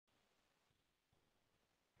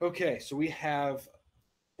Okay, so we have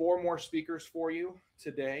 4 more speakers for you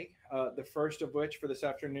today. The first of which for this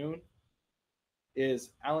afternoon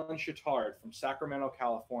is Alain Chautard from Sacramento,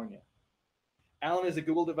 California. Alain is a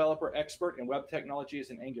Google developer expert in web technologies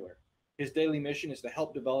and Angular. His daily mission is to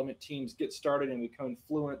help development teams get started and become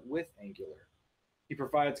fluent with Angular. He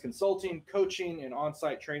provides consulting, coaching, and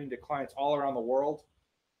on-site training to clients all around the world.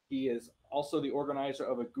 He is also the organizer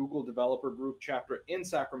of a Google developer group chapter in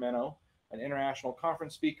Sacramento, an international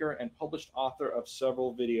conference speaker, and published author of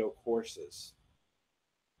several video courses.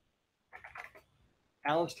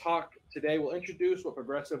 Alain's talk today will introduce what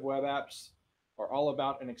progressive web apps are all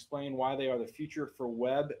about and explain why they are the future for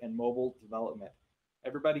web and mobile development.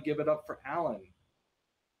 Everybody give it up for Alain.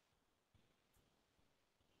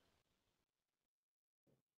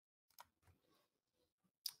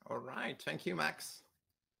 All right, thank you, Max.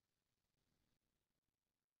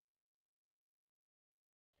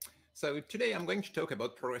 So today I'm going to talk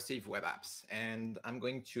about progressive web apps, and I'm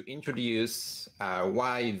going to introduce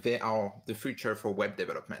why they are the future for web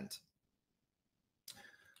development.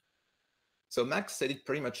 So Max said it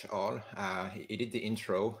pretty much all. He did the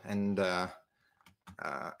intro and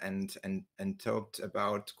talked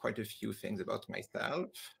about quite a few things about myself.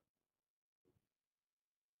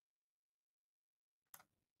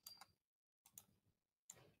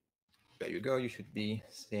 There you go. You should be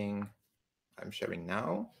seeing I'm sharing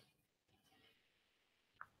now.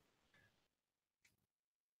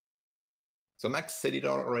 So Max said it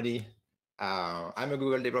already. I'm a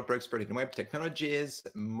Google developer expert in web technologies.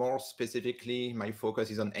 More specifically, my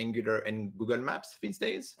focus is on Angular and Google Maps these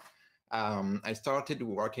days. I started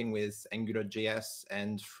working with AngularJS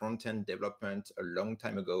and front-end development a long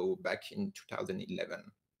time ago, back in 2011.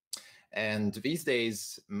 And these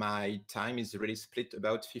days, my time is really split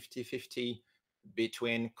about 50-50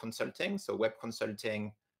 between consulting, so web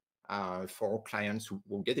consulting, for clients who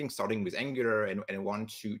are getting started with Angular and want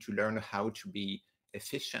to learn how to be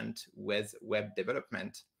efficient with web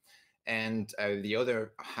development. And the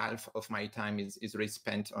other half of my time is really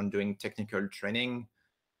spent on doing technical training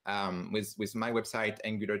with my website,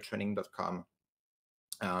 angulartraining.com.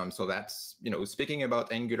 So that's, speaking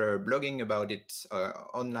about Angular, blogging about it,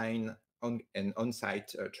 online and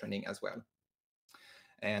on-site training as well.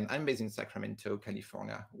 And I'm based in Sacramento,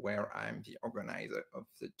 California, where I'm the organizer of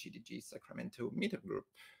the GDG Sacramento meetup group.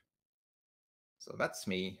 So that's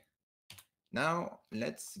me. Now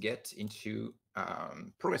let's get into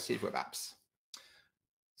progressive web apps.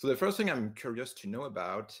 So the first thing I'm curious to know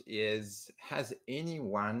about is, has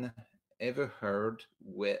anyone ever heard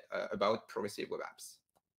about progressive web apps?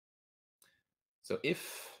 So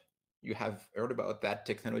if you have heard about that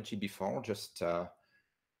technology before, just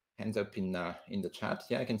hands up in the chat.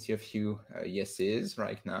 Yeah, I can see a few yeses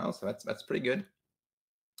right now, so that's pretty good.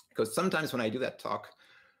 Because sometimes when I do that talk,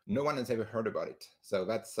 no one has ever heard about it. So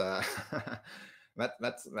that's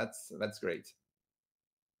that's great.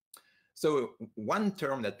 So one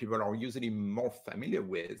term that people are usually more familiar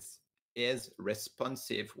with is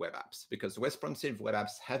responsive web apps, because responsive web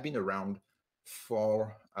apps have been around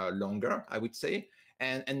for longer, I would say,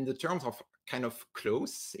 and the terms are kind of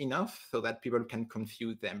close enough so that people can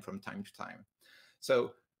confuse them from time to time.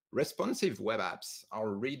 So responsive web apps are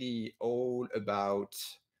really all about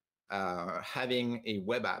having a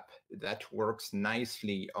web app that works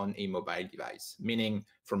nicely on a mobile device, meaning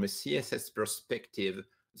from a CSS perspective,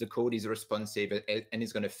 the code is responsive and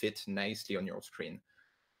is going to fit nicely on your screen.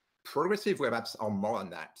 Progressive web apps are more than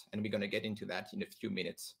that, and we're going to get into that in a few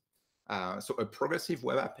minutes. So a progressive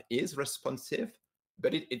web app is responsive,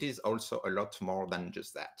 but it is also a lot more than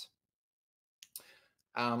just that.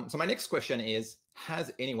 So my next question is,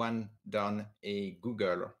 has anyone done a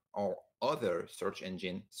Google or other search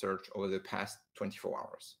engine search over the past 24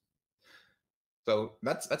 hours? So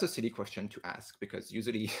that's a silly question to ask, because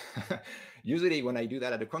usually, usually when I do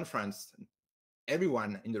that at a conference,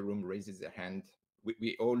 everyone in the room raises their hand.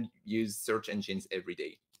 We all use search engines every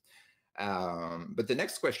day. But the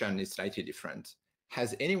next question is slightly different.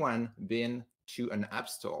 Has anyone been to an app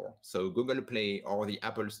store, so Google Play or the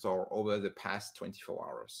Apple Store, over the past 24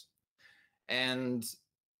 hours? And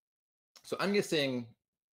so I'm guessing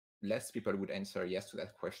less people would answer yes to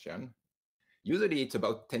that question. Usually it's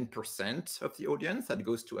about 10% of the audience that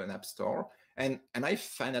goes to an app store. And I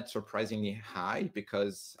find that surprisingly high,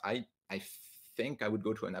 because I think I would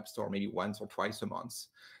go to an app store maybe once or twice a month.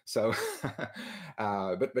 So,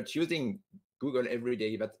 but using Google every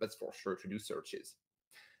day, that's for sure, to do searches.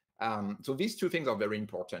 So these two things are very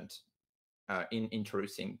important in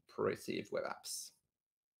introducing progressive web apps.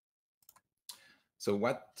 So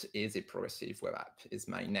what is a progressive web app is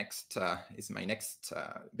my next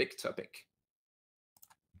big topic.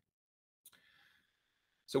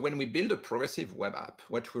 So when we build a progressive web app,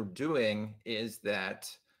 what we're doing is that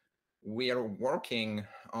we are working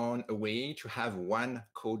on a way to have one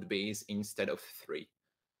code base instead of three.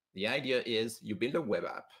 The idea is you build a web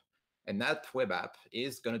app, and that web app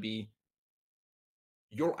is going to be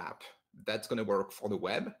your app that's going to work for the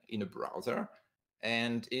web in a browser,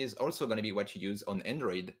 and is also going to be what you use on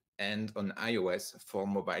Android and on iOS for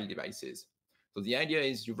mobile devices. So the idea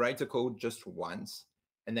is you write the code just once,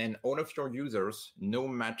 and then all of your users, no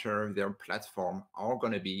matter their platform, are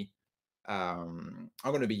going to be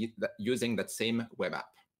using that same web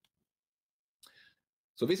app.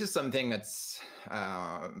 So this is something that's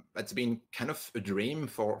been kind of a dream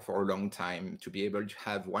for a long time, to be able to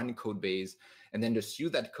have one code base and then just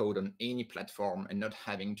use that code on any platform and not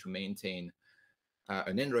having to maintain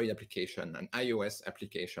an Android application, an iOS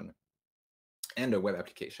application, and a web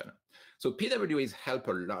application. So PWAs help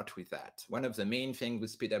a lot with that. One of the main things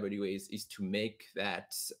with PWAs is to make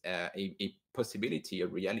that a possibility, a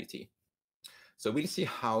reality. So we'll see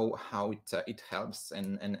how it helps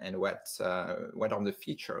and what are the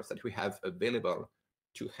features that we have available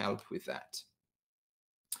to help with that.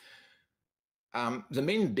 The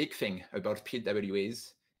main big thing about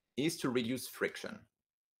PWAs is to reduce friction.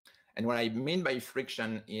 And what I mean by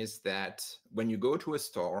friction is that when you go to a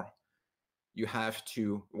store, you have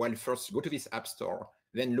to, well, first go to this app store,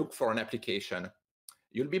 then look for an application.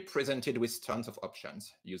 You'll be presented with tons of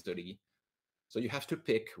options, usually. So you have to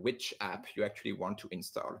pick which app you actually want to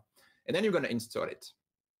install. And then you're going to install it.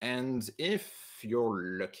 And if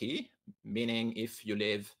you're lucky, meaning if you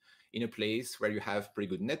live in a place where you have pretty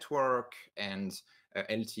good network and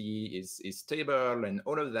LTE is stable and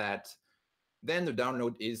all of that, then the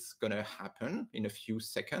download is going to happen in a few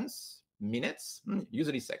seconds, minutes,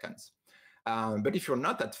 usually seconds. But if you're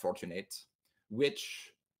not that fortunate,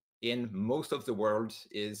 which in most of the world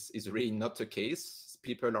is really not the case,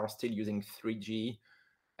 people are still using 3G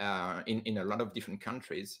in a lot of different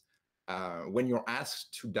countries. When you're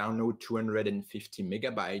asked to download 250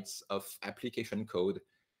 megabytes of application code,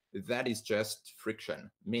 that is just friction,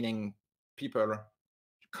 meaning people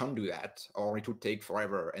can't do that, or it would take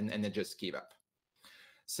forever and they just give up.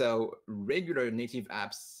 So regular native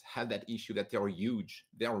apps have that issue that they're huge.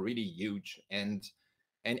 They're really huge. And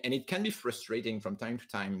it can be frustrating from time to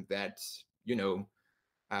time that, you know,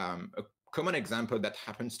 a common example that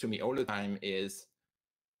happens to me all the time is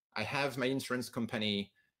I have my insurance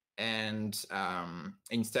company, and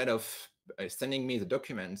instead of sending me the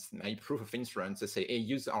documents, my proof of insurance, they say, hey,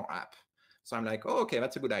 use our app. So I'm like, oh, okay,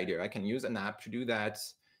 that's a good idea. I can use an app to do that.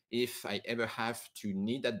 If I ever have to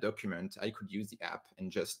need that document, I could use the app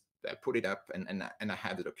and just put it up and I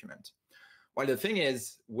have the document. Well, the thing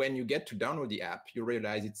is, when you get to download the app, you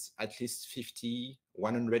realize it's at least 50,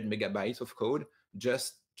 100 megabytes of code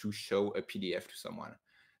just to show a PDF to someone.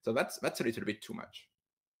 So that's a little bit too much.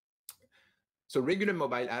 So regular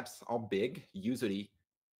mobile apps are big, usually,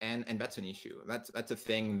 and that's an issue. That's a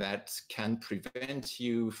thing that can prevent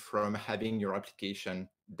you from having your application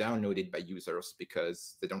downloaded by users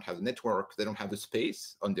because they don't have the network, they don't have the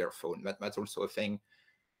space on their phone. That's also a thing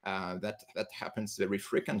that happens very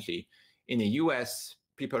frequently. In the US,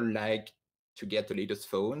 people like to get the latest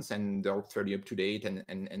phones and they're fairly up to date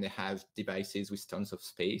and they have devices with tons of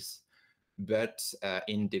space. But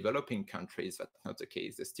in developing countries, that's not the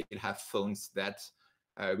case. They still have phones that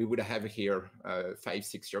we would have here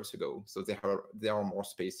 5-6 years ago. So they are more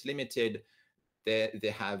space limited.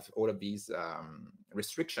 They have all of these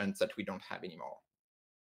restrictions that we don't have anymore.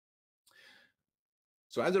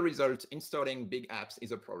 So as a result, installing big apps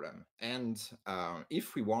is a problem. And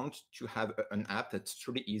if we want to have an app that's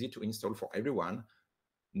truly easy to install for everyone,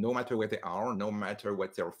 no matter where they are, no matter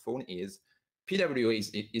what their phone is,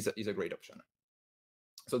 PWA is a great option.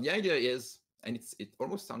 So the idea is, and it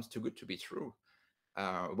almost sounds too good to be true,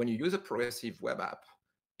 when you use a progressive web app,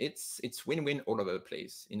 it's win-win all over the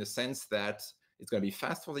place, in the sense that it's going to be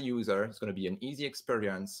fast for the user, it's going to be an easy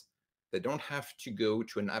experience, they don't have to go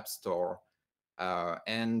to an app store,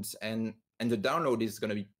 and the download is going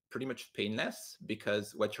to be pretty much painless,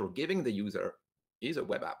 because what you're giving the user is a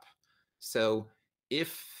web app. So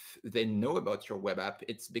if they know about your web app,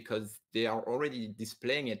 it's because they are already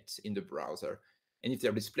displaying it in the browser. And if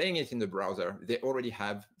they're displaying it in the browser, they already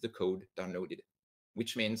have the code downloaded,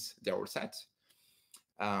 which means they're all set.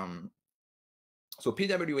 So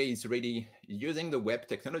PWA is really using the web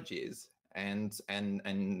technologies and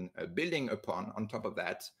building on top of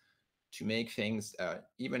that to make things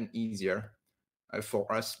even easier for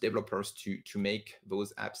us developers to make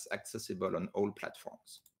those apps accessible on all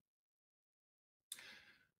platforms.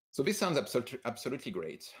 So this sounds absolutely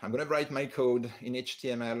great. I'm going to write my code in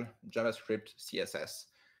HTML, JavaScript, CSS.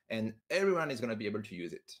 and everyone is going to be able to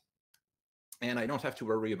use it. And I don't have to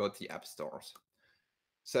worry about the app stores.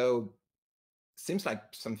 So seems like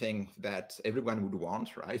something that everyone would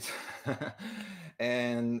want, right?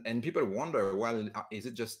 and people wonder, well, is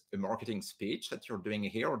it just a marketing speech that you're doing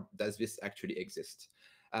here, or does this actually exist?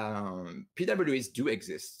 PWAs do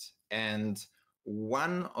exist, and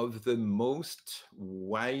one of the most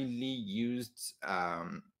widely used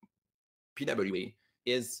PWA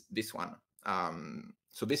is this one.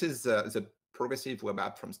 So this is the progressive web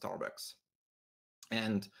app from Starbucks.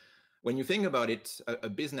 And when you think about it, a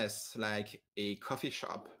business like a coffee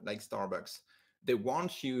shop, like Starbucks, they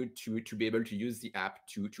want you to be able to use the app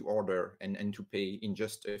to order and to pay in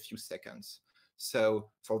just a few seconds. So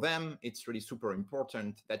for them, it's really super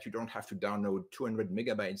important that you don't have to download 200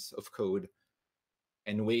 megabytes of code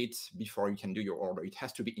and wait before you can do your order. It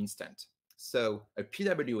has to be instant. So a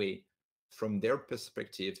PWA, from their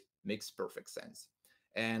perspective, makes perfect sense.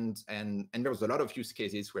 And there's a lot of use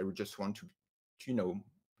cases where we just want to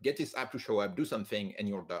get this app to show up, do something, and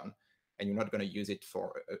you're done. And you're not going to use it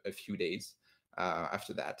for a few days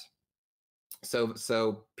after that. So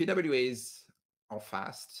PWAs are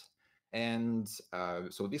fast. And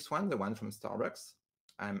so this one, the one from Starbucks,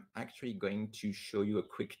 I'm actually going to show you a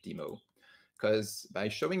quick demo. Because by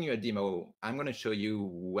showing you a demo, I'm going to show you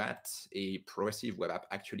what a progressive web app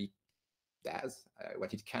actually does,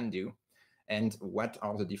 what it can do, and what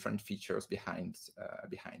are the different features behind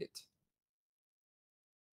it.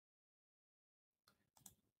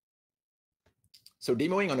 So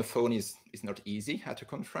demoing on a phone is not easy at a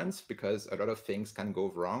conference because a lot of things can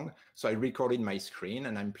go wrong. So I recorded my screen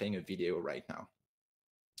and I'm playing a video right now.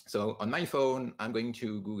 So on my phone, I'm going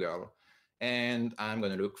to Google and I'm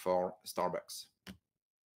going to look for Starbucks.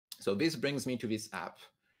 So this brings me to this app.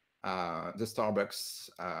 The Starbucks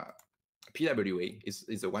PWA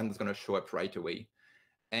is the one that's going to show up right away.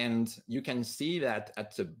 And you can see that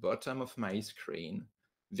at the bottom of my screen,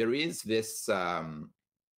 there is this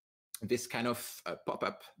this kind of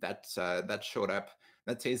pop-up that showed up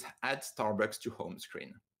that says add Starbucks to home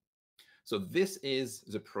screen. So this is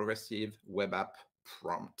the progressive web app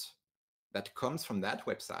prompt that comes from that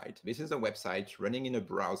website. This is a website running in a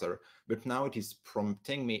browser, but now it is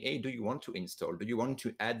prompting me, hey, do you want to install? Do you want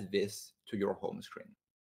to add this to your home screen?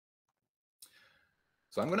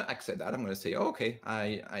 So I'm going to accept that. I'm going to say, oh, okay,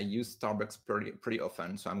 I use Starbucks pretty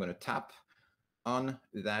often. So I'm going to tap on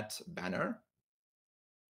that banner.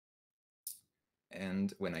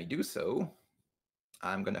 And when I do so,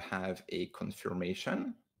 I'm going to have a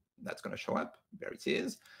confirmation that's going to show up. There it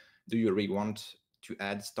is. Do you really want to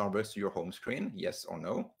add Starbucks to your home screen? Yes or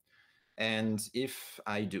no? And if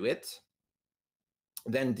I do it,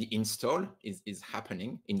 then the install is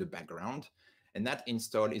happening in the background. And that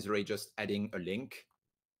install is really just adding a link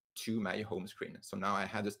to my home screen. So now I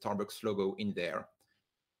have the Starbucks logo in there.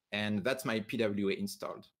 And that's my PWA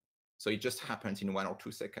installed. So it just happens in 1 or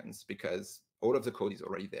 2 seconds because all of the code is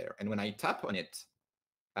already there. And when I tap on it,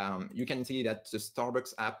 you can see that the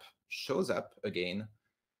Starbucks app shows up again,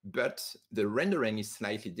 but the rendering is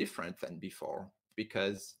slightly different than before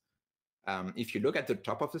because if you look at the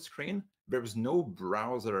top of the screen, there's no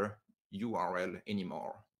browser URL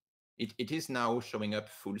anymore. It is now showing up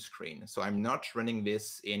full screen. So I'm not running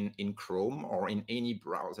this in Chrome or in any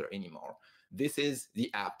browser anymore. This is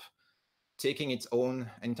the app taking its own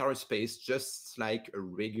entire space, just like a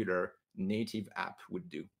regular native app would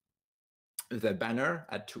do. The banner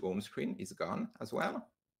add to home screen is gone as well.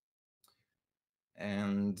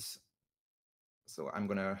 And so I'm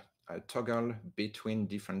gonna toggle between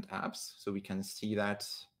different apps so we can see that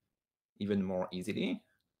even more easily.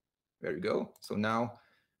 There you go. So now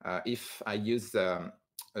if I use the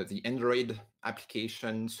Android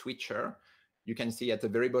application switcher, you can see at the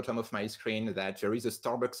very bottom of my screen that there is a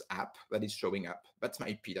Starbucks app that is showing up. That's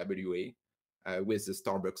my PWA with the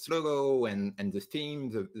Starbucks logo and the theme,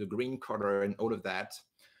 the green color and all of that.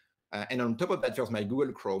 And on top of that, there's my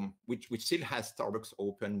Google Chrome, which still has Starbucks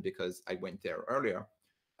open because I went there earlier.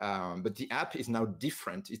 But the app is now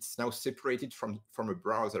different. It's now separated from a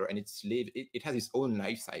browser, and it has its own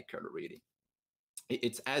life cycle, really.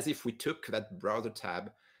 It's as if we took that browser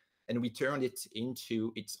tab and we turned it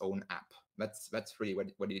into its own app. That's really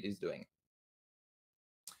what it is doing.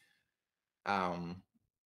 And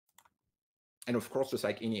of course, just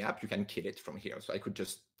like any app, you can kill it from here. So I could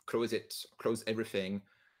just close it, close everything,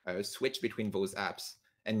 switch between those apps.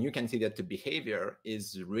 And you can see that the behavior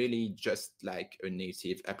is really just like a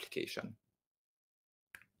native application.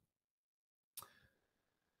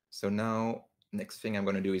 So now, next thing I'm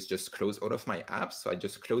going to do is just close all of my apps. So I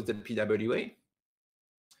just close the PWA.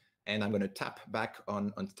 And I'm going to tap back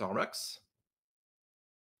on Starbucks.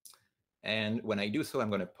 And when I do so, I'm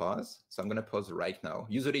going to pause. So I'm going to pause right now.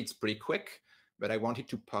 Usually it's pretty quick, but I wanted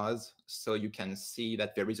to pause so you can see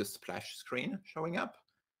that there is a splash screen showing up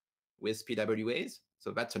with PWAs.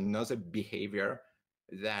 So that's another behavior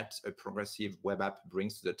that a progressive web app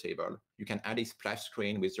brings to the table. You can add a splash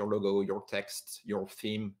screen with your logo, your text, your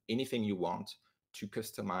theme, anything you want to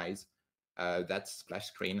customize that splash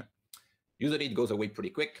screen. Usually it goes away pretty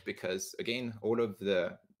quick because, again, all of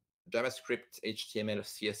the JavaScript, HTML,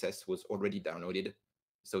 CSS was already downloaded.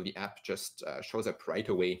 So the app just shows up right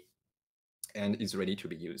away and is ready to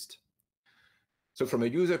be used. So from a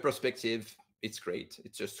user perspective, it's great.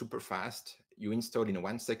 It's just super fast. You install in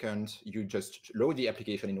 1 second. You just load the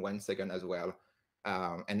application in 1 second as well.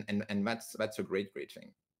 And that's a great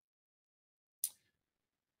thing.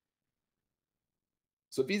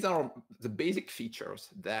 So these are the basic features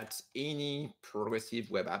that any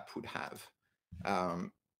progressive web app would have.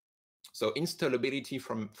 So installability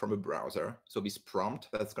from a browser. So this prompt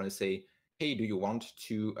that's going to say, hey, do you want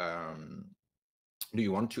to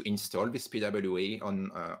install this PWA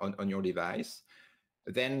on your device?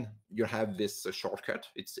 Then you have this shortcut.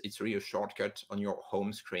 It's really a shortcut on your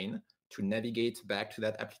home screen to navigate back to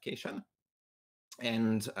that application.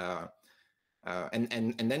 And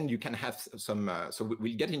then you can have some. So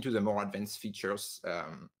we'll get into the more advanced features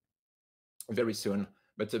very soon.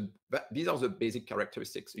 But these are the basic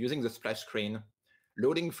characteristics: using the splash screen,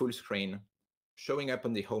 loading full screen, showing up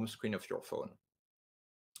on the home screen of your phone.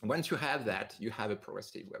 Once you have that, you have a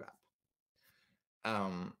progressive web app.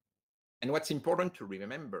 And what's important to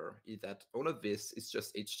remember is that all of this is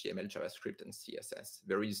just HTML, JavaScript, and CSS.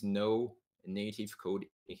 There is no native code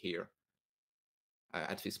here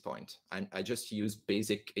at this point. And I just use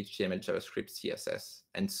basic HTML, JavaScript, CSS,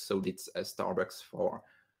 and so did Starbucks for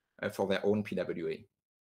their own PWA.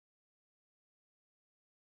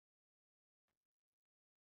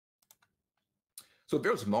 So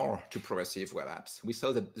there's more to progressive web apps. We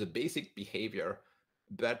saw the basic behavior,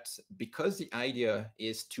 but because the idea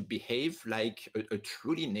is to behave like a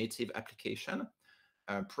truly native application,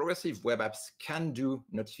 progressive web apps can do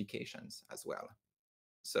notifications as well.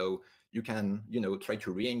 So you can, try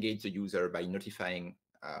to re-engage the user by notifying,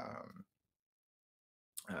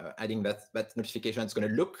 adding that notification. It's going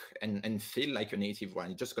to look and feel like a native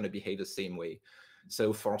one. It's just going to behave the same way.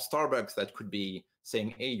 So for Starbucks, that could be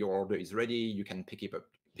saying, hey, your order is ready. You can pick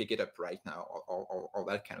it up right now, or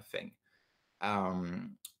that kind of thing.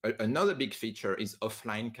 Another big feature is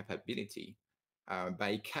offline capability.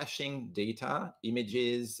 By caching data,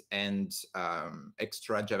 images, and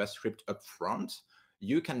extra JavaScript upfront,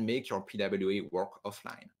 you can make your PWA work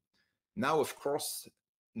offline. Now, of course,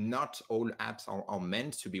 not all apps are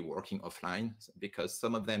meant to be working offline because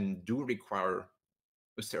some of them do require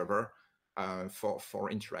a server for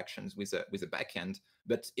interactions with a backend.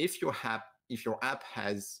 But if your app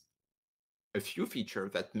has a few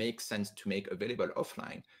features that make sense to make available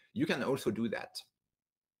offline, you can also do that.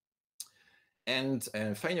 And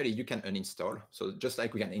finally, you can uninstall. So just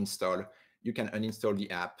like we can install, you can uninstall the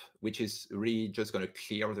app, which is really just going to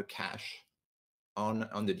clear the cache on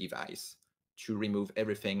the device to remove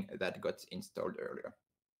everything that got installed earlier.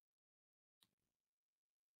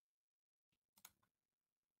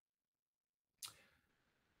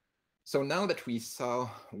 So now that we saw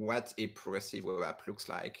what a progressive web app looks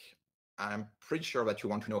like, I'm pretty sure that you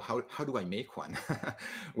want to know how do I make one?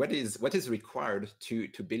 what is required to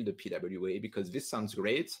build a PWA? Because this sounds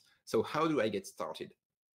great. So how do I get started?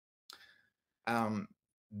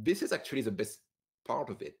 This is actually the best part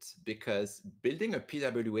of it because building a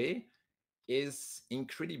PWA is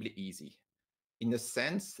incredibly easy in the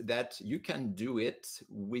sense that you can do it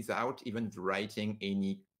without even writing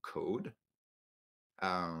any code.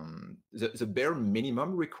 The bare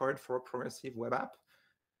minimum required for a progressive web app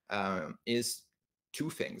is two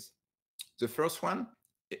things. The first one,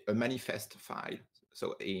 a manifest file,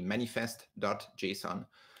 so a manifest.json,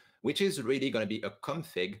 which is really going to be a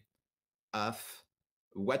config of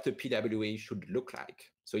what the PWA should look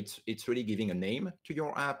like. So it's really giving a name to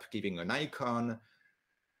your app, giving an icon,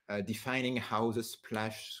 defining how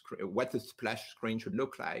what the splash screen should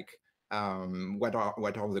look like, what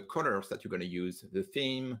are the colors that you're going to use, the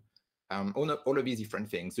theme, all of these different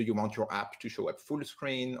things. Do you want your app to show up full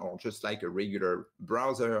screen or just like a regular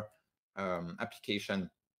browser application?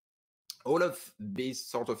 All of this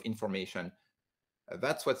sort of information,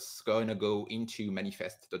 that's what's going to go into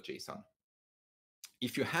manifest.json.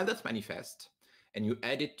 If you have that manifest and you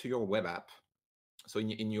add it to your web app, so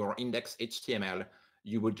in your index HTML,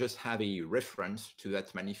 you would just have a reference to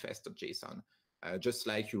that manifest.json. Just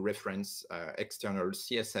like you reference external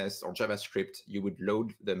CSS or JavaScript, you would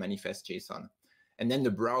load the manifest.json. And then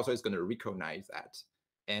the browser is going to recognize that.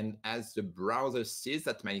 And as the browser sees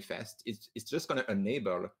that manifest, it's just going to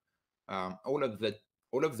enable all of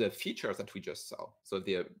the features that we just saw. So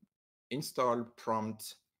the install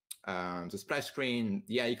prompt, the splash screen,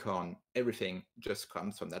 the icon, everything just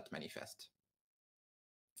comes from that manifest.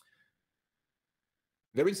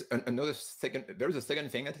 There is a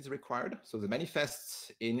second thing that is required. So the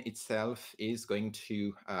manifest in itself is going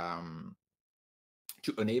to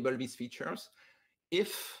enable these features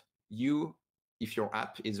if your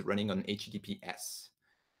app is running on HTTPS.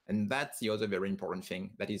 And that's the other very important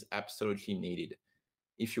thing that is absolutely needed.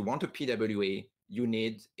 If you want a PWA, you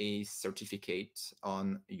need a certificate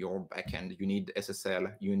on your backend. You need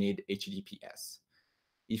SSL, you need HTTPS.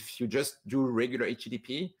 If you just do regular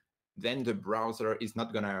HTTP, then the browser is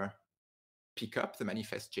not going to pick up the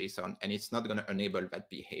manifest JSON, and it's not going to enable that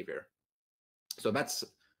behavior. So that's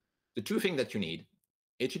the two things that you need,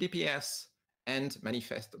 HTTPS and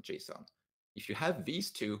manifest.json. If you have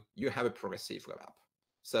these two, you have a progressive web app.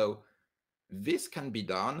 So this can be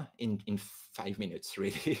done in 5 minutes,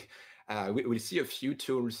 really. We'll see a few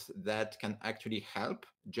tools that can actually help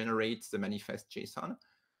generate the manifest JSON.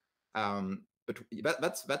 But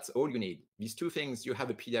that's all you need. These two things, you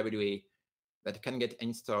have a PWA that can get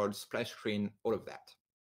installed, splash screen, all of that.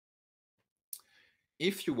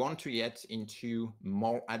 If you want to get into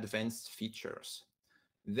more advanced features,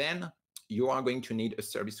 then you are going to need a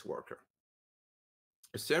service worker.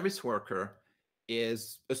 A service worker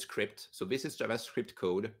is a script. So this is JavaScript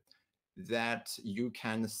code that you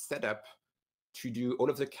can set up to do all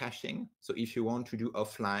of the caching. So if you want to do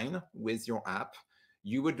offline with your app,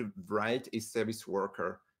 you would write a service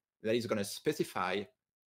worker that is going to specify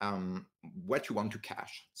what you want to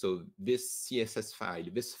cache. So this CSS file,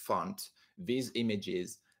 this font, these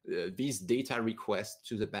images, these data requests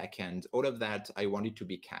to the backend, all of that, I want it to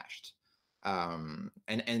be cached.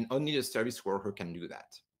 And only the service worker can do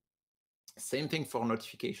that. Same thing for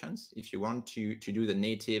notifications. If you want to do the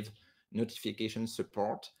native notification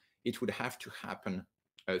support, it would have to happen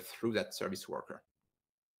through that service worker.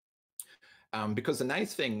 Because the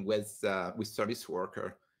nice thing with service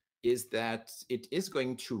worker is that it is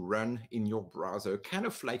going to run in your browser, kind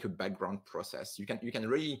of like a background process. You can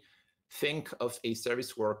really think of a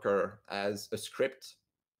service worker as a script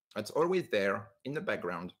that's always there in the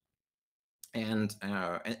background, and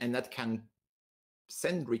that can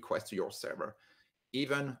send requests to your server,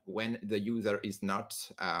 even when the user is not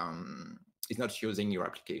using your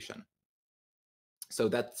application. So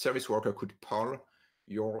that service worker could poll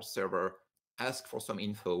your server, ask for some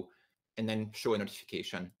info, and then show a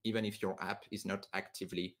notification, even if your app is not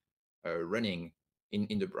actively running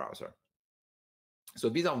in the browser. So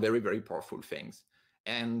these are very, very powerful things.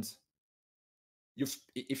 And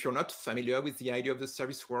if you're not familiar with the idea of the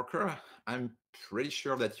service worker, I'm pretty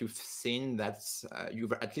sure that you've seen that,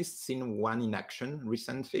 you've at least seen one in action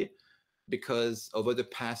recently, because over the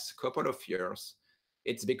past couple of years,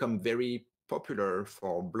 it's become very popular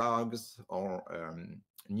for blogs or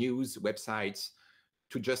news websites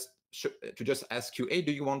to just ask you, hey,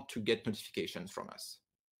 do you want to get notifications from us?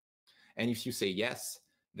 And if you say yes,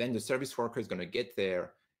 then the service worker is going to get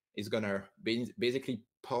there, is going to basically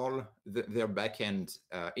poll their backend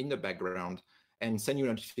in the background and send you a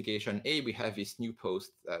notification, hey, we have this new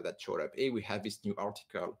post that showed up, hey, we have this new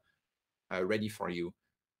article ready for you.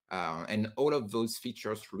 And all of those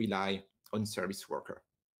features rely on service worker.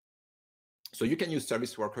 So you can use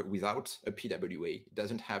service worker without a PWA. It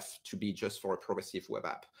doesn't have to be just for a progressive web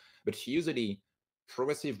app. But usually,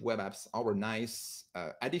 progressive web apps are a nice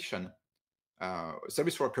addition.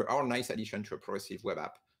 Service worker are a nice addition to a progressive web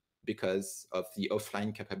app because of the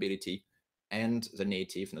offline capability and the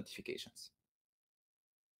native notifications.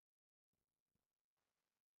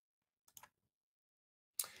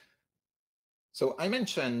 So I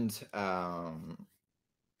mentioned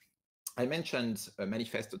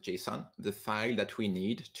manifest.json, the file that we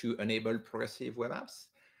need to enable progressive web apps.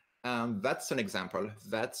 That's an example.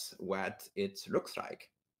 That's what it looks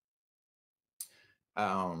like.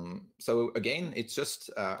 So again, it's just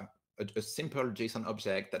a simple JSON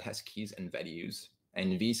object that has keys and values.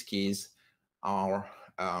 And these keys are,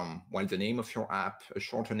 well, the name of your app, a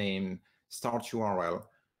shorter name, start URL,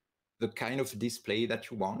 the kind of display that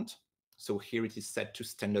you want. So here it is set to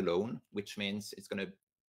standalone, which means it's going to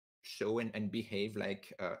show and behave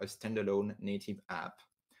like a standalone native app,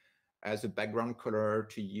 as a background color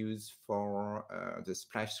to use for the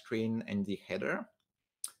splash screen and the header,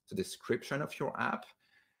 the description of your app,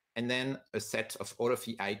 and then a set of all of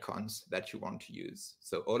the icons that you want to use.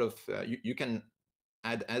 So all of you can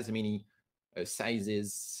add as many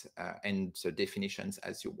sizes and definitions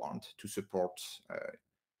as you want to support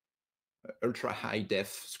ultra high def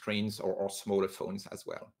screens or smaller phones as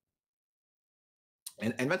well.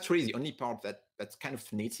 And that's really the only part that's kind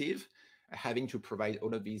of native, having to provide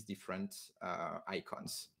all of these different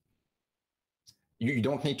icons. You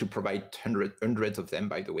don't need to provide hundreds of them,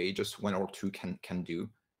 by the way, just one or two can do.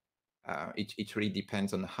 It really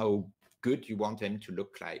depends on how good you want them to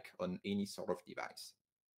look like on any sort of device.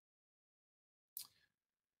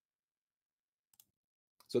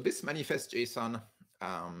 So this manifest JSON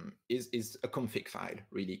is a config file,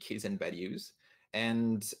 really, keys and values.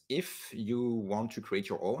 And if you want to create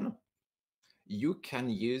your own, you can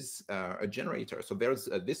use a generator. So there's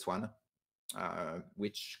this one,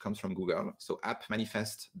 which comes from Google. So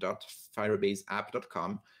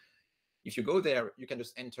appmanifest.firebaseapp.com. If you go there, you can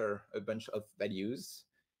just enter a bunch of values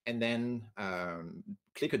and then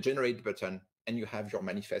click a generate button, and you have your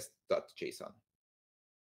manifest.json.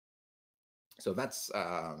 So that's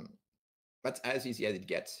as easy as it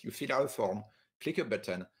gets. You fill out a form, click a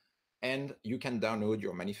button, and you can download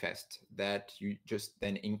your manifest that you just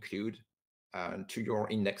then include to your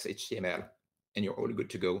index HTML, and you're all good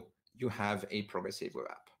to go. You have a progressive web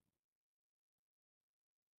app.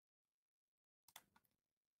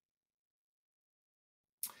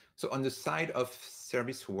 So on the side of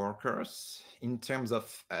service workers, in terms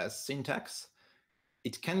of syntax,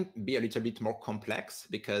 it can be a little bit more complex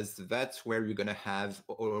because that's where you're going to have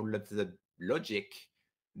all of the logic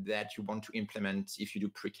that you want to implement if you do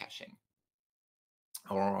pre-caching.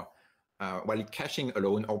 Or while caching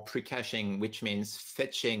alone, or pre-caching, which means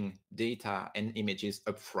fetching data and images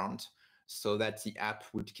upfront so that the app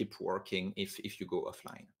would keep working if you go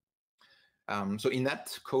offline. So in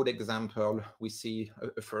that code example, we see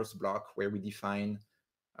a first block where we define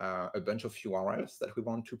a bunch of URLs that we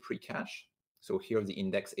want to pre-cache. So here the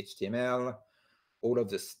index HTML, all of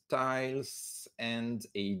the styles, and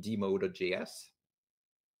a demo.js.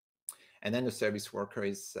 And then the service worker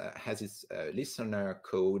has its listener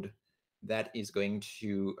code that is going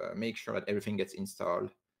to make sure that everything gets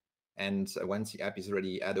installed. And once the app is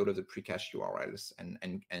ready, add all of the pre-cached URLs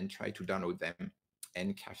and try to download them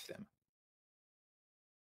and cache them.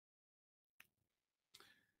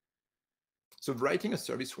 So writing a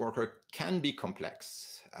service worker can be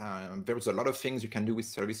complex. There's a lot of things you can do with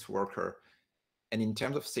service worker. And in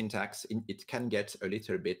terms of syntax, it can get a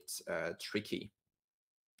little bit tricky,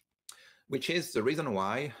 which is the reason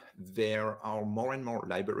why there are more and more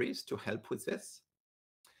libraries to help with this.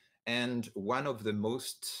 And one of the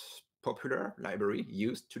most popular library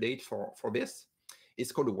used to date for this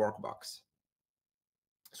is called Workbox.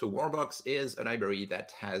 So Workbox is a library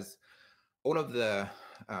that has all of the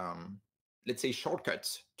let's say,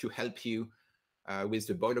 shortcuts to help you with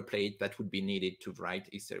the boilerplate that would be needed to write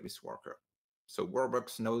a service worker. So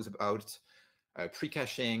Workbox knows about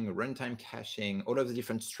pre-caching, runtime caching, all of the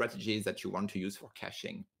different strategies that you want to use for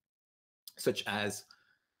caching, such as,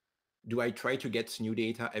 do I try to get new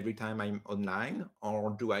data every time I'm online,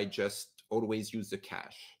 or do I just always use the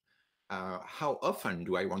cache? How often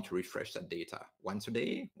do I want to refresh that data? Once a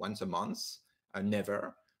day, once a month,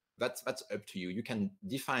 never? That's up to you. You can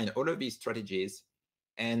define all of these strategies,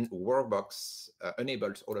 and Workbox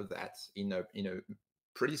enables all of that in a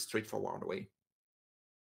pretty straightforward way.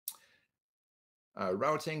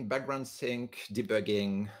 Routing, background sync,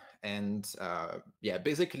 debugging, and yeah,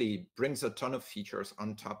 basically brings a ton of features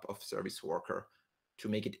on top of service worker to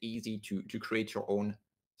make it easy to create your own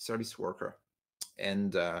service worker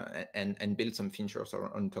and build some features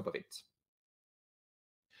on top of it.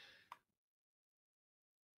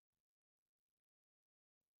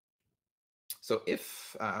 So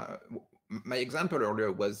if my example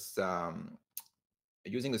earlier was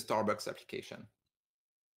using a Starbucks application.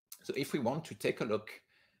 So if we want to take a look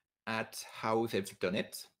at how they've done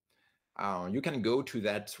it, you can go to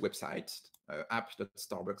that website,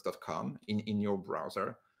 app.starbucks.com in your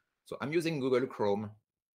browser. So I'm using Google Chrome,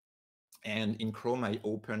 and in Chrome, I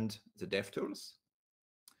opened the DevTools.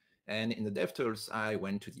 And in the DevTools, I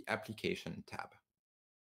went to the Application tab.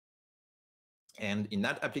 And in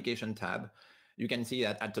that Application tab, you can see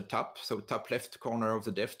that at the top, so top left corner of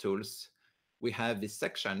the DevTools, we have this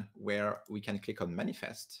section where we can click on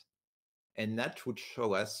Manifest. And that would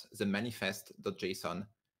show us the manifest.json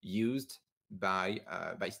used by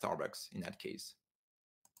Starbucks in that case.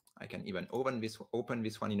 I can even open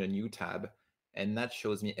this one in a new tab, and that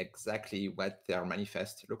shows me exactly what their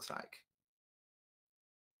manifest looks like.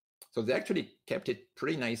 So they actually kept it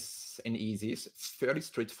pretty nice and easy, fairly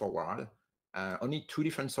straightforward. Only two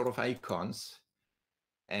different sort of icons,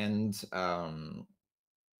 and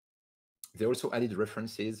They also added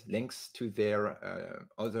references, links to their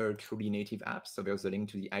other truly native apps. So there's a link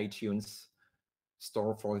to the iTunes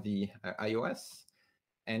store for the iOS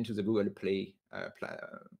and to the Google Play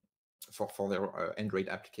for their Android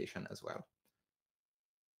application as well.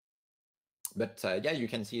 But yeah, you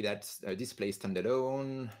can see that display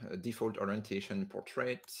standalone, default orientation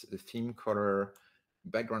portrait, the theme color,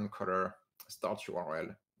 background color, start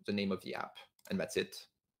URL, the name of the app, and that's it.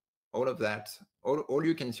 All of that, all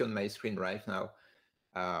you can see on my screen right now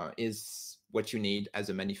is what you need as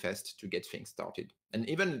a manifest to get things started. And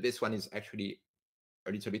even this one is actually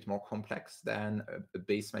a little bit more complex than a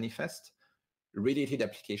base manifest. Related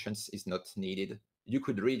applications is not needed. You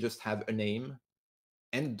could really just have a name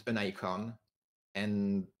and an icon,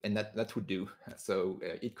 and that would do. So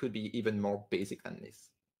it could be even more basic than this.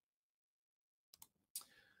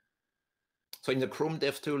 So in the Chrome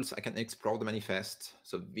DevTools, I can explore the manifest.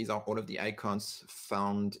 So these are all of the icons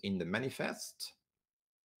found in the manifest,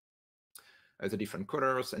 the different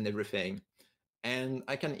colors and everything. And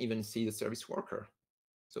I can even see the service worker.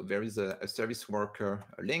 So there is a service worker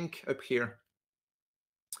link up here,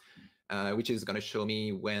 which is going to show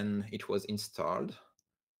me when it was installed.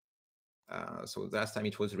 So last time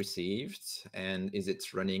it was received, and is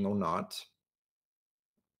it running or not?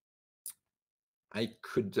 I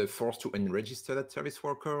could force to unregister that service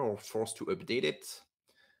worker or force to update it.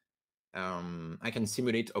 I can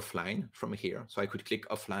simulate offline from here. So I could click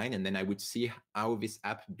offline, and then I would see how this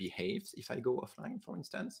app behaves if I go offline, for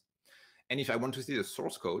instance. And if I want to see the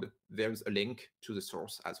source code, there's a link to the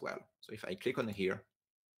source as well. So if I click on here,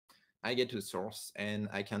 I get to the source, and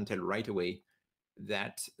I can tell right away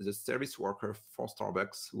that the service worker for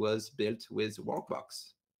Starbucks was built with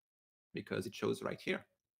Workbox, because it shows right here.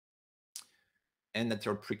 And that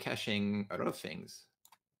you're pre-caching a lot of things,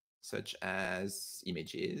 such as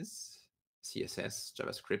images, CSS,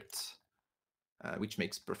 JavaScript, which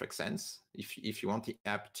makes perfect sense. If you want the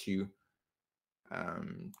app to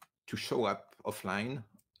show up offline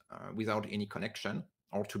without any connection,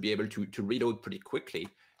 or to be able to reload pretty quickly,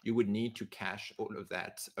 you would need to cache all of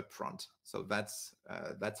that upfront. So that's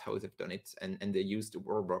how they've done it, and they used the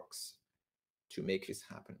Workbox to make this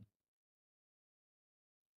happen.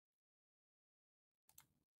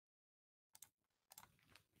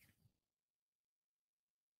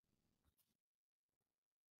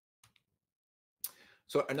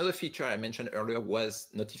 So another feature I mentioned earlier was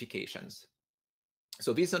notifications.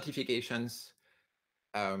 So these notifications,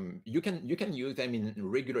 you can use them in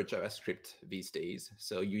regular JavaScript these days.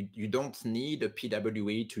 So you don't need a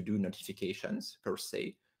PWA to do notifications per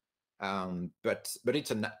se, but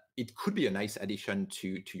it could be a nice addition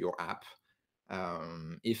to your app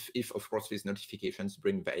if of course these notifications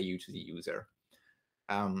bring value to the user.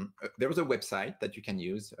 There's a website that you can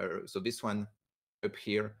use. So this one up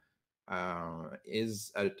here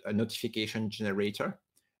is a notification generator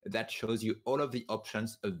that shows you all of the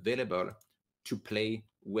options available to play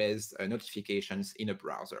with notifications in a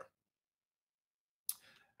browser.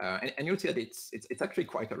 And you'll see that it's actually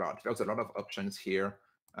quite a lot. There's a lot of options here.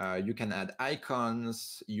 You can add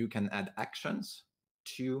icons, you can add actions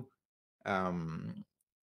to your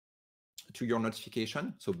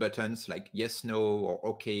notification. So buttons like yes, no, or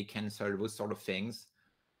okay, cancel, those sort of things.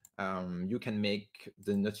 You can make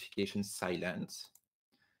the notification silent.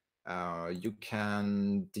 You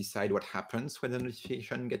can decide what happens when the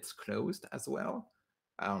notification gets closed as well.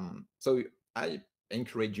 So I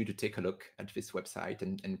encourage you to take a look at this website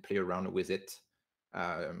and play around with it.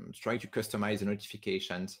 Try to customize the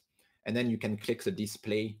notifications, and then you can click the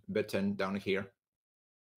display button down here,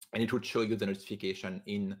 and it would show you the notification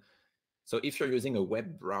in. So if you're using a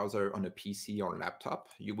web browser on a PC or laptop,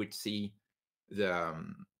 you would see the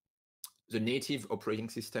native operating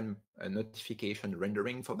system notification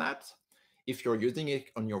rendering for that. If you're using it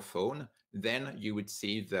on your phone, then you would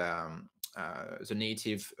see the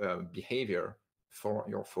native behavior for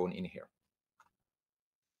your phone in here.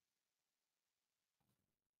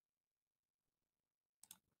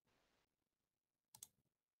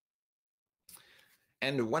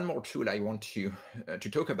 And one more tool I want to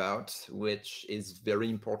talk about, which is very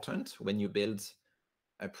important when you build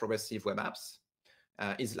progressive web apps,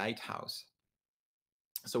 is Lighthouse.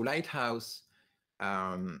 So Lighthouse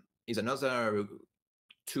is another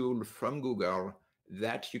tool from Google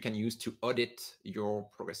that you can use to audit your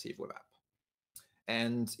progressive web app.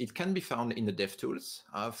 And it can be found in the DevTools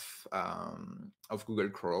of Google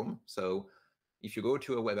Chrome. So if you go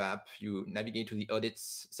to a web app, you navigate to the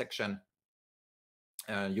audits section,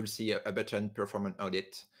 you'll see a button, perform an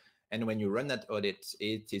audit. And when you run that audit,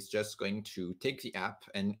 it is just going to take the app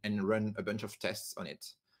and run a bunch of tests on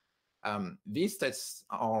it. These tests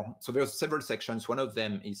are, so there's several sections. One of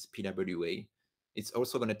them is PWA. It's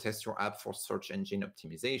also going to test your app for search engine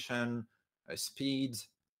optimization, speed,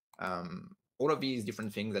 all of these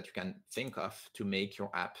different things that you can think of to make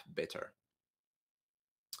your app better.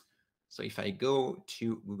 So if I go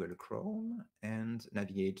to Google Chrome and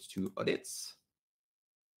navigate to audits,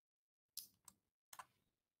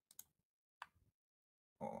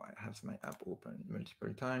 oh, I have my app open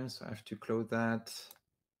multiple times, so I have to close that.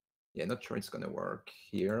 Yeah, not sure it's going to work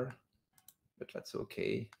here, but that's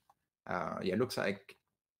okay. Yeah, looks like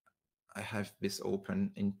I have this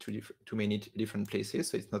open in too many different places,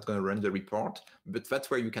 so it's not going to run the report, but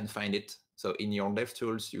that's where you can find it. So in your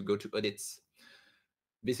DevTools, you go to audits.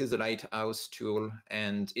 This is the Lighthouse tool,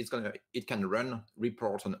 and it can run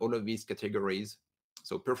reports on all of these categories.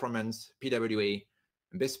 So performance, PWA,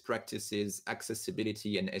 best practices,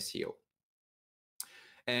 accessibility, and SEO.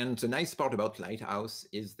 And the nice part about Lighthouse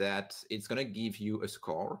is that it's going to give you a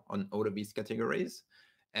score on all of these categories.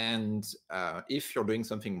 And if you're doing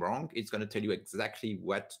something wrong, it's going to tell you exactly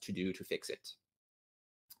what to do to fix it.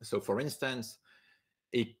 So for instance,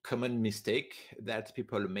 a common mistake that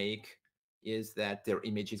people make is that their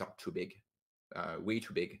images are too big, way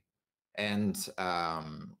too big. And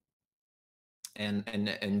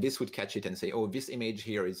this would catch it and say, oh, this image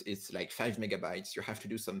here is like 5 megabytes. You have to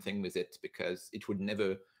do something with it because it would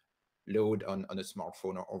never load on a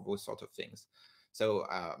smartphone or those sort of things. So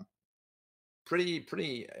pretty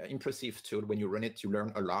impressive tool. When you run it, you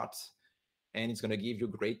learn a lot, and it's going to give you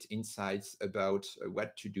great insights about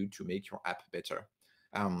what to do to make your app better.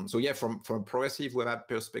 So yeah, from a progressive web app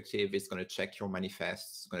perspective, it's going to check your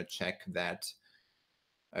manifests, it's going to check that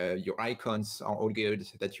your icons are all good,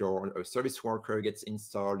 that your service worker gets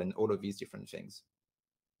installed, and all of these different things.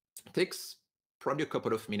 It takes probably a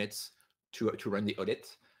couple of minutes to run the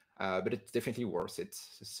audit, but it's definitely worth it.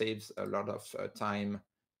 It saves a lot of time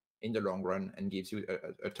in the long run and gives you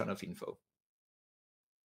a ton of info.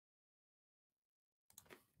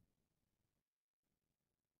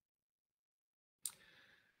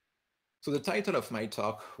 So the title of my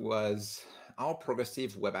talk was Are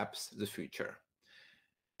Progressive Web Apps the Future?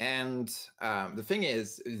 And the thing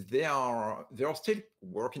is, they are still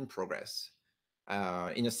work in progress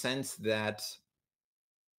in a sense that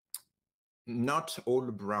not all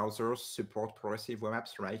browsers support progressive web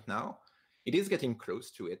apps right now. It is getting close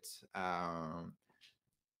to it.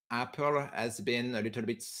 Apple has been a little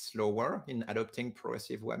bit slower in adopting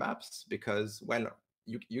progressive web apps because, well,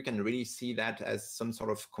 you can really see that as some sort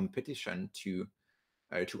of competition to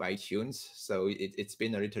iTunes. So it's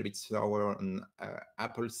been a little bit slower on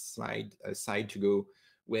Apple's side to go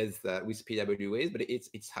with PWAs, but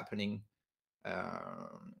it's happening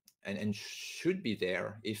and should be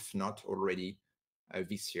there, if not already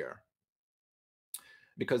this year.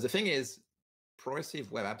 Because the thing is,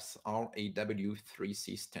 progressive web apps are a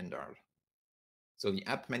W3C standard. So the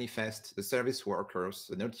app manifest, the service workers,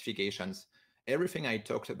 the notifications, everything I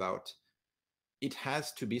talked about, it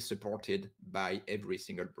has to be supported by every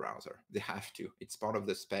single browser. They have to. It's part of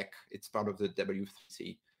the spec. It's part of the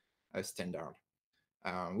W3C standard,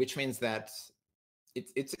 which means that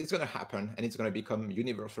it's going to happen, and it's going to become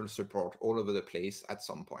universal support all over the place at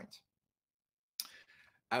some point.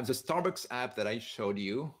 The Starbucks app that I showed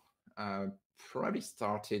you probably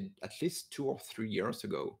started at least 2 or 3 years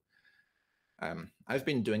ago. I've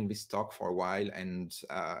been doing this talk for a while, and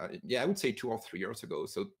yeah, I would say 2 or 3 years ago.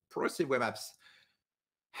 So progressive web apps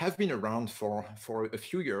have been around for a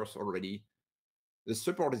few years already. The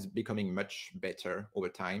support is becoming much better over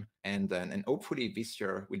time, and hopefully this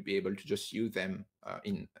year we'll be able to just use them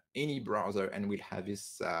in any browser, and we'll have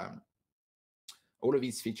this all of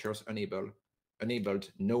these features enabled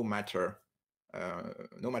no matter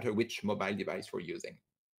which mobile device we're using.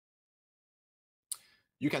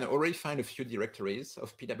 You can already find a few directories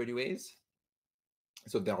of PWAs.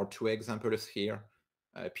 So there are 2 examples here: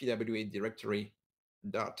 PWA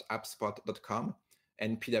directory.appspot.com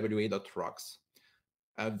and pwa.rocks.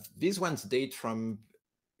 These ones date from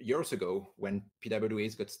years ago when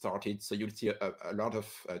PWAs got started. So you'll see a lot of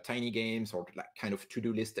tiny games or like kind of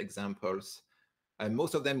to-do list examples.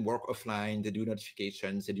 Most of them work offline. They do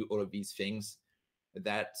notifications. They do all of these things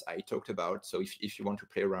that I talked about. So if you want to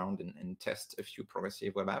play around and test a few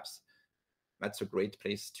progressive web apps, that's a great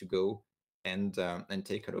place to go and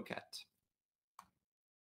take a look at.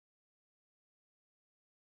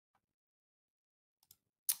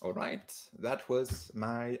 All right, that was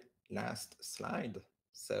my last slide.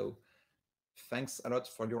 So thanks a lot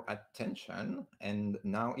for your attention. And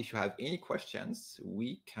now, if you have any questions,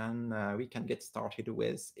 we can get started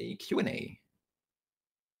with a Q&A.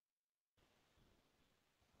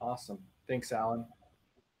 Awesome. Thanks, Alan.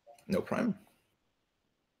 No problem.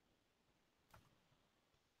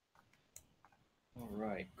 All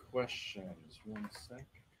right, questions. One sec,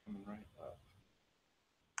 coming right up.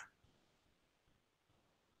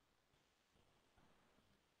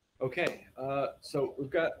 Okay, so we've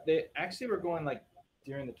got, they actually were going like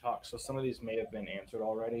during the talk, so some of these may have been answered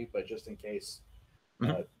already, but just in case,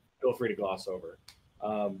 feel free to gloss over.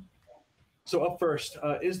 So up first,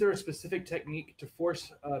 is there a specific technique to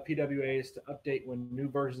force PWAs to update when new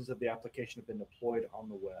versions of the application have been deployed on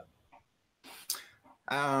the web?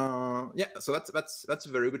 Yeah, so that's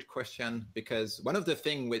a very good question, because one of the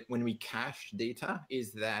things when we cache data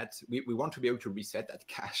is that we want to be able to reset that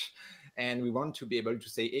cache, and we want to be able to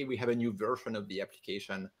say, hey, we have a new version of the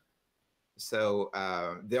application. So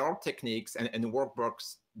there are techniques, and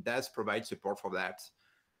Workbox does provide support for that,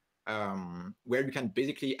 where you can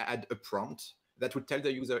basically add a prompt that would tell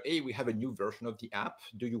the user, hey, we have a new version of the app.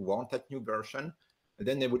 Do you want that new version? And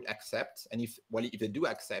then they would accept. And if they do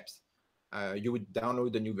accept, you would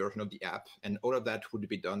download the new version of the app, and all of that would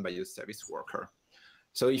be done by your service worker.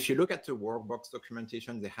 So if you look at the Workbox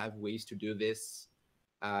documentation, they have ways to do this.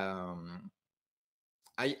 I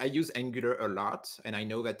use Angular a lot, and I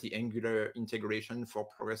know that the Angular integration for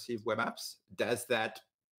progressive web apps does that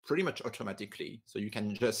pretty much automatically. So you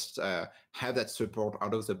can just have that support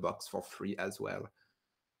out of the box for free as well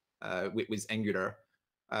with Angular.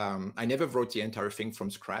 I never wrote the entire thing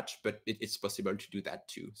from scratch, but it's possible to do that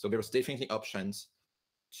too. So there's definitely options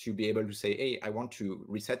to be able to say, hey, I want to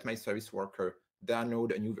reset my service worker,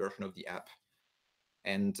 download a new version of the app.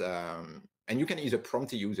 And you can either prompt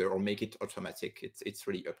the user or make it automatic. It's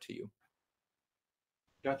really up to you.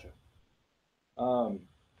 Gotcha.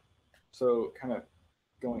 So kind of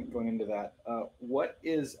going into that, what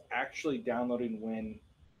is actually downloading when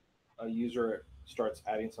a user starts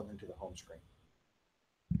adding something to the home screen?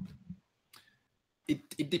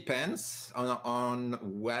 It depends on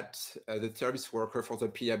what the service worker for the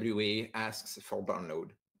PWA asks for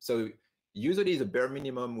download. So usually the bare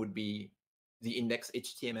minimum would be the index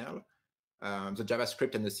HTML, the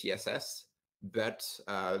JavaScript and the CSS, but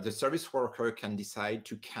the service worker can decide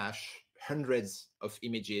to cache hundreds of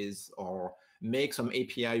images or make some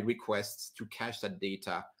API requests to cache that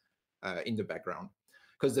data in the background.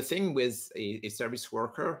 Because the thing with a service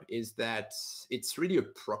worker is that it's really a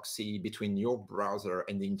proxy between your browser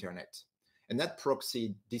and the internet. And that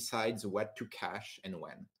proxy decides what to cache and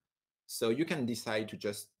when. So you can decide to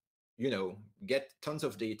just, get tons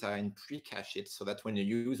of data and pre-cache it so that when the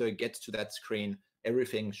user gets to that screen,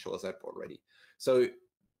 everything shows up already. So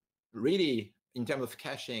really, in terms of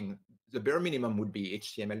caching, the bare minimum would be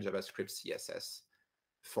HTML, JavaScript, CSS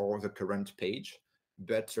for the current page,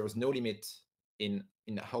 but there's no limit in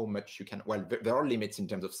how much you can, well, there are limits in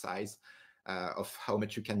terms of size of how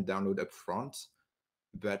much you can download up front.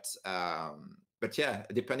 But yeah,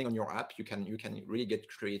 depending on your app, you can really get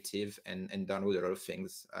creative and download a lot of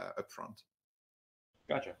things up front.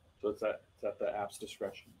 Gotcha. So it's at the app's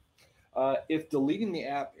discretion. If deleting the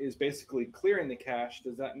app is basically clearing the cache,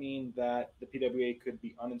 does that mean that the PWA could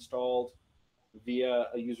be uninstalled via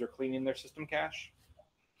a user cleaning their system cache?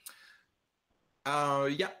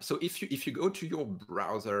 Yeah. So if you go to your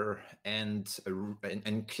browser and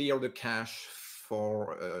clear the cache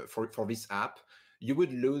for this app, you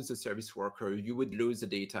would lose the service worker, you would lose the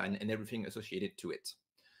data and everything associated to it.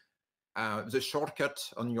 The shortcut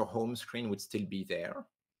on your home screen would still be there,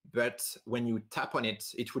 but when you tap on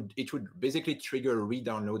it, it would basically trigger a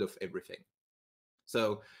re-download of everything.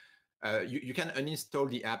 So you can uninstall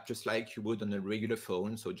the app just like you would on a regular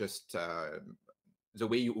phone. So just the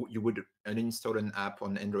way you would uninstall an app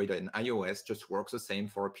on Android and iOS just works the same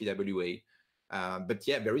for a PWA. But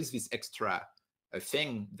yeah, there is this extra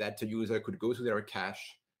thing that the user could go to their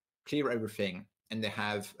cache, clear everything, and they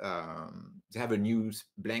have a new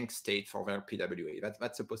blank state for their PWA.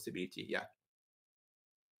 That's a possibility, yeah.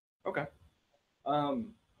 Okay.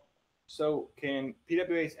 So can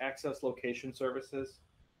PWAs access location services?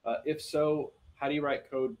 If so, how do you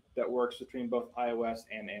write code that works between both iOS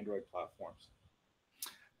and Android platforms?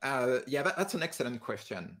 Yeah, that's an excellent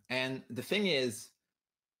question. And the thing is,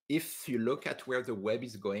 if you look at where the web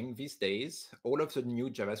is going these days, all of the new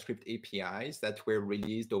JavaScript APIs that were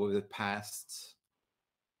released over the past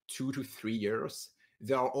 2 to 3 years,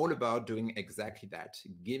 they are all about doing exactly that,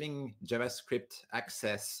 giving JavaScript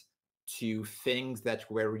access to things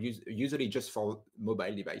that were usually just for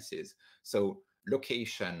mobile devices. So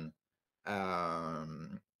location,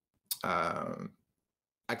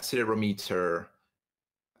 accelerometer,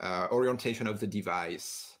 orientation of the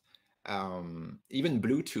device, even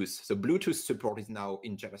Bluetooth. So Bluetooth support is now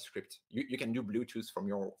in JavaScript. You can do Bluetooth from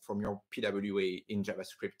your PWA in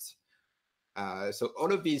JavaScript. So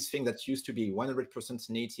all of these things that used to be 100%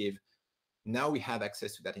 native, now we have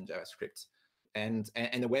access to that in JavaScript. And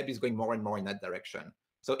the web is going more and more in that direction.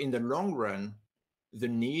 So in the long run, the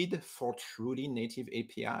need for truly native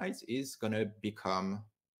APIs is going to become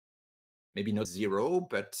maybe not zero,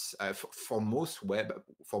 but for most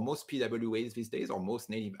PWAs these days, or most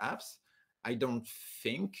native apps, I don't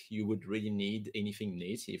think you would really need anything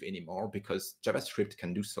native anymore because JavaScript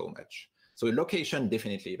can do so much. So location,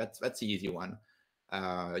 definitely, that's the easy one.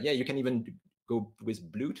 Yeah, you can even go with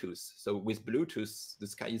Bluetooth. So with Bluetooth, the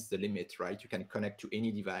sky is the limit, right? You can connect to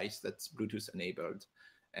any device that's Bluetooth enabled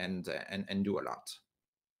and do a lot.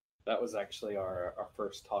 That was actually our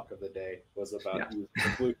first talk of the day, was about using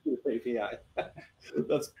the Bluetooth API.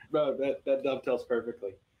 that dovetails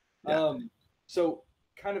perfectly. Yeah. So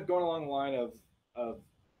kind of going along the line of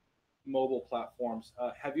mobile platforms,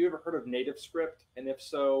 have you ever heard of NativeScript? And if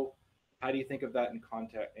so, how do you think of that in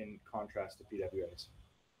contrast to PWAs?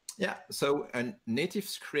 Yeah, so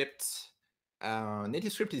NativeScript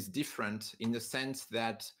is different in the sense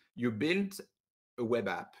that you build a web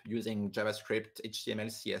app using JavaScript,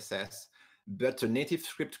 HTML, CSS, but a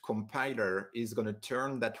NativeScript compiler is going to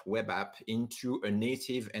turn that web app into a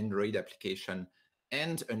native Android application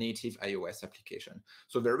and a native iOS application.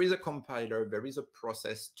 So there is a compiler, there is a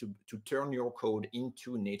process to turn your code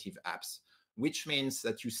into native apps, which means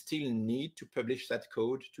that you still need to publish that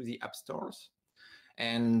code to the app stores.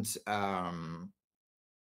 And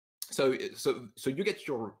so you get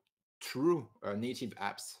your true native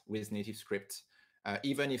apps with NativeScript,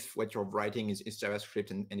 even if what you're writing is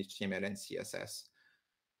JavaScript and HTML and CSS.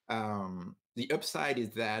 The upside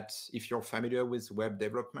is that if you're familiar with web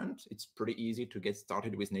development, it's pretty easy to get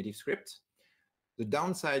started with NativeScript. The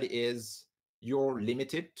downside is you're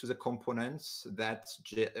limited to the components that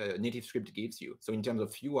NativeScript gives you. So in terms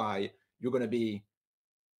of UI, you're going to be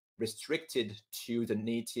restricted to the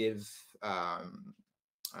native,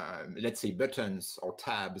 let's say, buttons or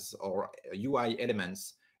tabs or UI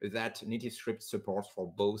elements that NativeScript supports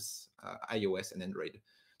for both iOS and Android.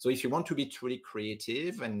 So if you want to be truly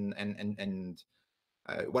creative well,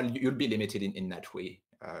 you'll be limited in that way.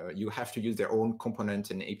 You have to use their own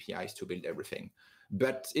components and APIs to build everything.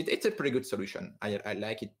 But it's a pretty good solution. I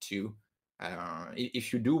like it too.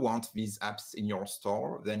 If you do want these apps in your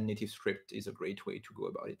store, then NativeScript is a great way to go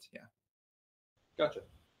about it. Yeah. Gotcha.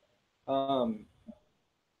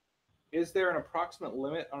 Is there an approximate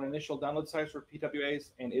limit on initial download size for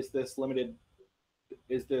PWAs, and is this limited?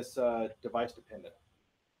 Is this device dependent?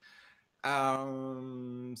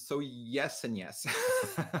 So yes and yes.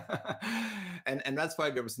 and that's why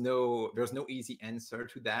there's no easy answer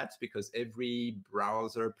to that, because every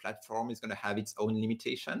browser platform is going to have its own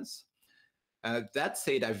limitations. That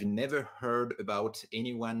said, I've never heard about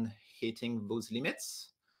anyone hitting those limits.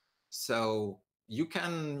 So you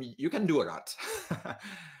can do a lot.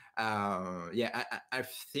 Yeah,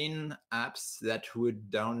 I've seen apps that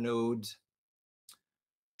would download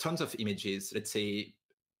tons of images, let's say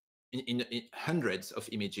in hundreds of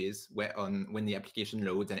images when the application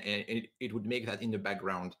loads, and it would make that in the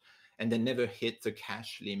background, and then never hit the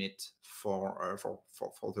cache limit for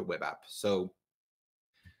the web app. So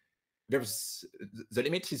the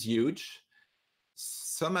limit is huge.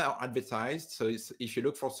 Some are advertised. So if you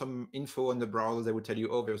look for some info on the browser, they will tell you,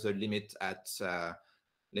 oh, there's a limit at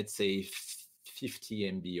let's say 50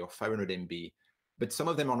 MB or 500 MB, but some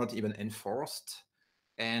of them are not even enforced.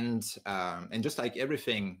 And just like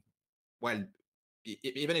everything, well,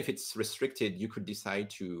 even if it's restricted, you could decide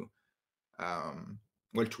to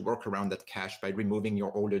to work around that cache by removing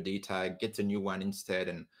your older data, get a new one instead,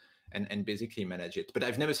 and basically manage it. But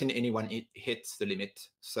I've never seen anyone hit the limit.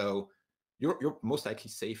 So you're most likely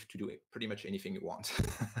safe to do pretty much anything you want.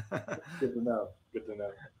 Good to know. Good to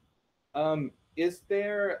know. Is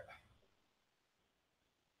there?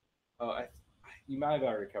 Oh, you might have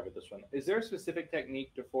already covered this one. Is there a specific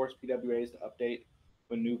technique to force PWAs to update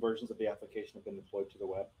when new versions of the application have been deployed to the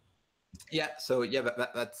web? Yeah. So yeah,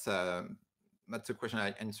 that's a question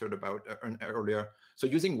I answered about earlier. So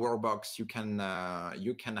using Workbox, you can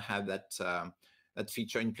have that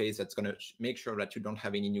feature in place that's going to make sure that you don't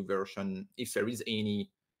have any new version, if there is any,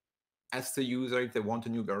 ask the user if they want a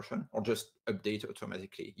new version, or just update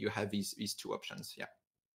automatically. You have these two options. Yeah.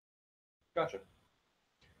 Gotcha.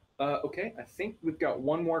 Okay, I think we've got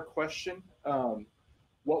one more question.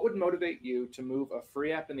 What would motivate you to move a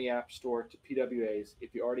free app in the App Store to PWAs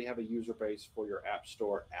if you already have a user base for your App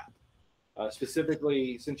Store app?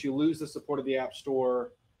 Specifically, since you lose the support of the App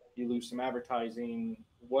Store, you lose some advertising?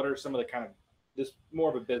 What are some of the kind of, just more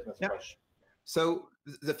of a business question? So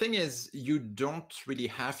the thing is, you don't really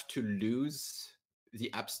have to lose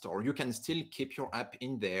the App Store. You can still keep your app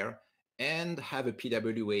in there and have a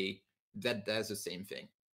PWA that does the same thing.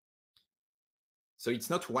 So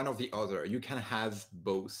it's not one or the other. You can have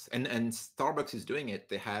both. And Starbucks is doing it.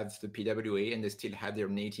 They have the PWA and they still have their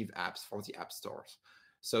native apps for the app stores.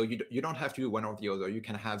 So you don't have to do one or the other. You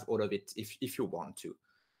can have all of it if you want to.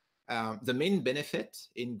 The main benefit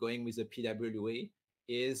in going with a PWA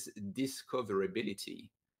is discoverability,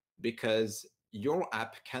 because your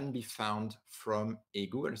app can be found from a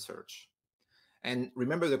Google search. And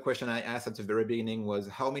remember, the question I asked at the very beginning was,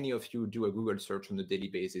 how many of you do a Google search on a daily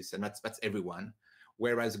basis? And that's everyone.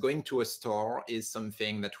 Whereas going to a store is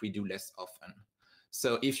something that we do less often.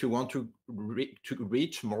 So if you want to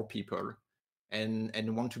reach more people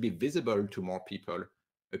and want to be visible to more people,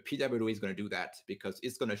 a PWA is going to do that, because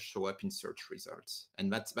it's going to show up in search results. And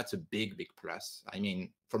that's a big, big plus. I mean,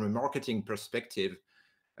 from a marketing perspective,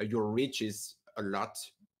 your reach is a lot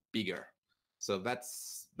bigger. So that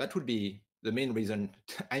would be the main reason.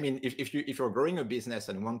 I mean, if you're growing a business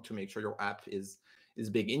and want to make sure your app is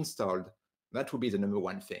being installed, that would be the number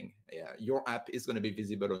one thing. Yeah, your app is going to be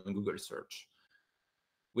visible on Google search,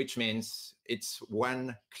 which means it's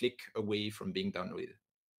one click away from being downloaded.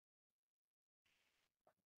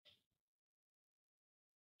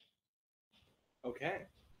 Okay.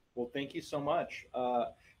 Well, thank you so much.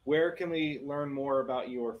 Where can we learn more about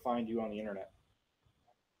you or find you on the internet?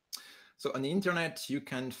 So on the internet, you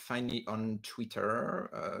can find me on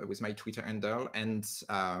Twitter with my Twitter handle, and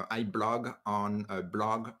I blog on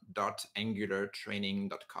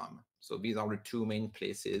blog.angulartraining.com. So these are the two main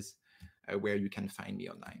places where you can find me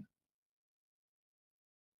online.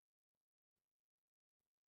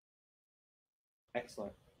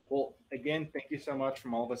 Excellent. Well, again, thank you so much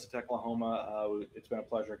from all of us at Techlahoma. It's been a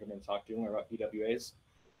pleasure coming to talk to you and learn about PWAs,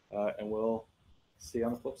 and we'll see you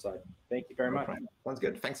on the flip side. Thank you very much. Sounds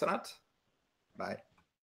good. Thanks a lot. Bye.